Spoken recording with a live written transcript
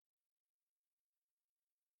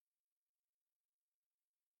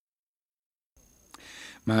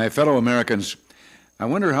My fellow Americans, I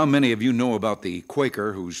wonder how many of you know about the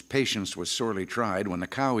Quaker whose patience was sorely tried when the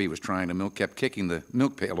cow he was trying to milk kept kicking the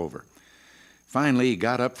milk pail over. Finally, he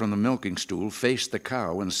got up from the milking stool, faced the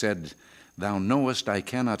cow, and said, "Thou knowest I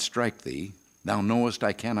cannot strike thee. Thou knowest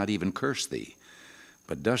I cannot even curse thee.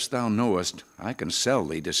 But dost thou knowest I can sell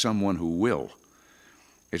thee to someone who will?"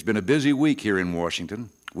 It's been a busy week here in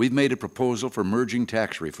Washington. We've made a proposal for merging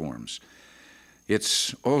tax reforms.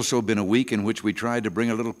 It's also been a week in which we tried to bring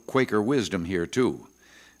a little Quaker wisdom here, too.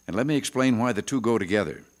 And let me explain why the two go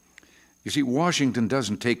together. You see, Washington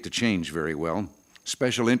doesn't take to change very well.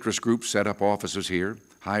 Special interest groups set up offices here,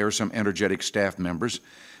 hire some energetic staff members,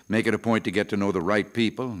 make it a point to get to know the right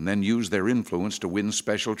people, and then use their influence to win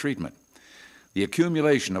special treatment. The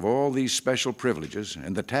accumulation of all these special privileges,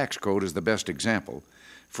 and the tax code is the best example,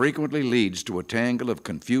 frequently leads to a tangle of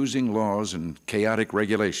confusing laws and chaotic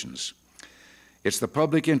regulations. It's the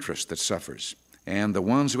public interest that suffers, and the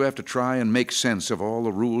ones who have to try and make sense of all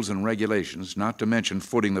the rules and regulations, not to mention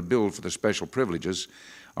footing the bill for the special privileges,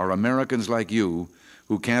 are Americans like you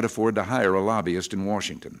who can't afford to hire a lobbyist in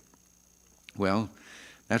Washington. Well,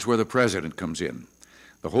 that's where the president comes in.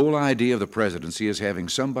 The whole idea of the presidency is having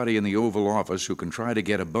somebody in the Oval Office who can try to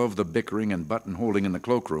get above the bickering and button-holding in the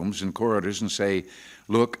cloakrooms and corridors and say,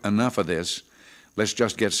 "Look, enough of this. Let's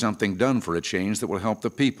just get something done for a change that will help the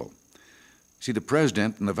people." See, the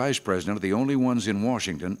president and the vice president are the only ones in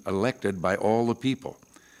Washington elected by all the people.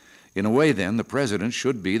 In a way, then, the president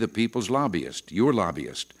should be the people's lobbyist, your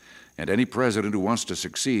lobbyist. And any president who wants to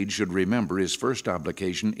succeed should remember his first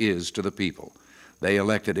obligation is to the people. They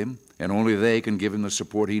elected him, and only they can give him the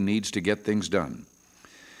support he needs to get things done.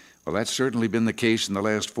 Well, that's certainly been the case in the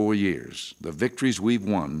last 4 years. The victories we've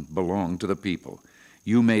won belong to the people.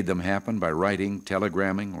 You made them happen by writing,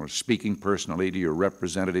 telegramming, or speaking personally to your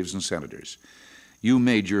representatives and senators. You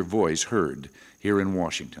made your voice heard here in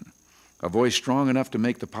Washington, a voice strong enough to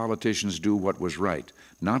make the politicians do what was right,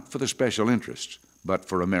 not for the special interests, but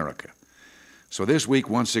for America. So this week,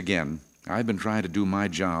 once again, I've been trying to do my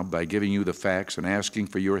job by giving you the facts and asking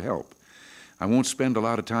for your help. I won't spend a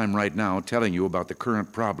lot of time right now telling you about the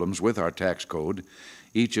current problems with our tax code.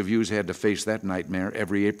 Each of you's had to face that nightmare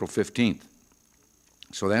every April 15th.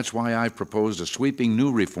 So that's why I've proposed a sweeping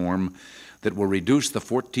new reform that will reduce the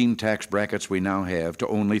 14 tax brackets we now have to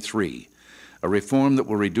only 3, a reform that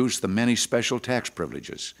will reduce the many special tax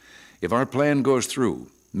privileges. If our plan goes through,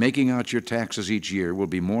 making out your taxes each year will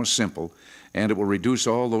be more simple, and it will reduce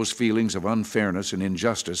all those feelings of unfairness and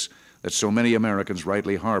injustice that so many Americans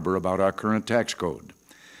rightly harbor about our current tax code.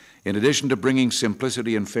 In addition to bringing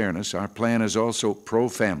simplicity and fairness, our plan is also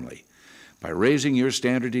pro-family. By raising your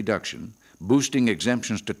standard deduction, boosting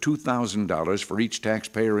exemptions to $2,000 for each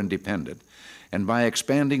taxpayer and dependent, and by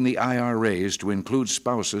expanding the IRAs to include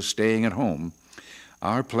spouses staying at home,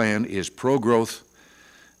 our plan is pro-growth,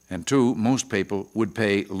 and two, most people would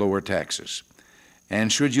pay lower taxes.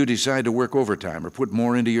 And should you decide to work overtime or put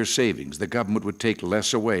more into your savings, the government would take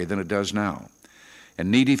less away than it does now. And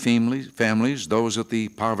needy families, those at the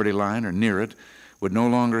poverty line or near it, would no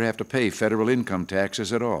longer have to pay federal income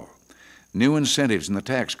taxes at all. New incentives in the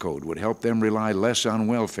tax code would help them rely less on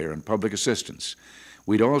welfare and public assistance.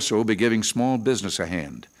 We'd also be giving small business a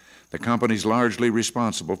hand, the companies largely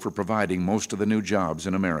responsible for providing most of the new jobs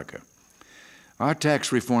in America. Our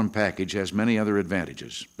tax reform package has many other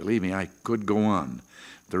advantages. Believe me, I could go on.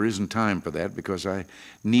 There isn't time for that because I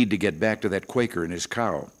need to get back to that Quaker and his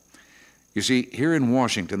cow. You see, here in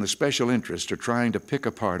Washington, the special interests are trying to pick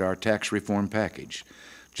apart our tax reform package.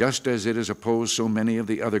 Just as it has opposed so many of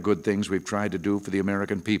the other good things we've tried to do for the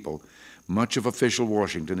American people, much of official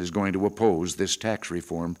Washington is going to oppose this tax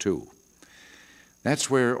reform too. That's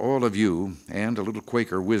where all of you and a little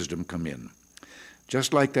Quaker wisdom come in.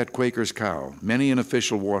 Just like that Quaker's cow, many in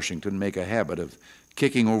official Washington make a habit of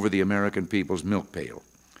kicking over the American people's milk pail.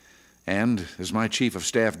 And, as my Chief of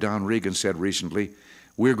Staff, Ronald Reagan, said recently,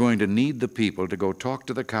 we're going to need the people to go talk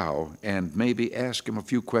to the cow and maybe ask him a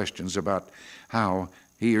few questions about how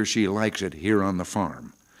he or she likes it here on the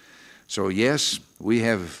farm. So yes, we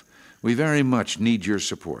very much need your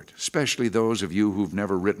support, especially those of you who've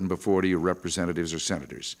never written before to your representatives or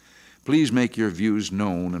senators. Please make your views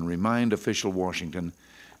known and remind official Washington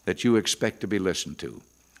that you expect to be listened to.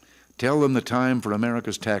 Tell them the time for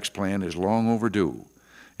America's tax plan is long overdue,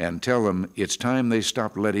 and tell them it's time they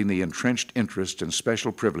stop letting the entrenched interests and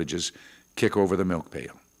special privileges kick over the milk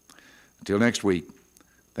pail. Until next week,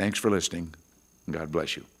 thanks for listening. God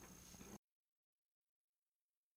bless you.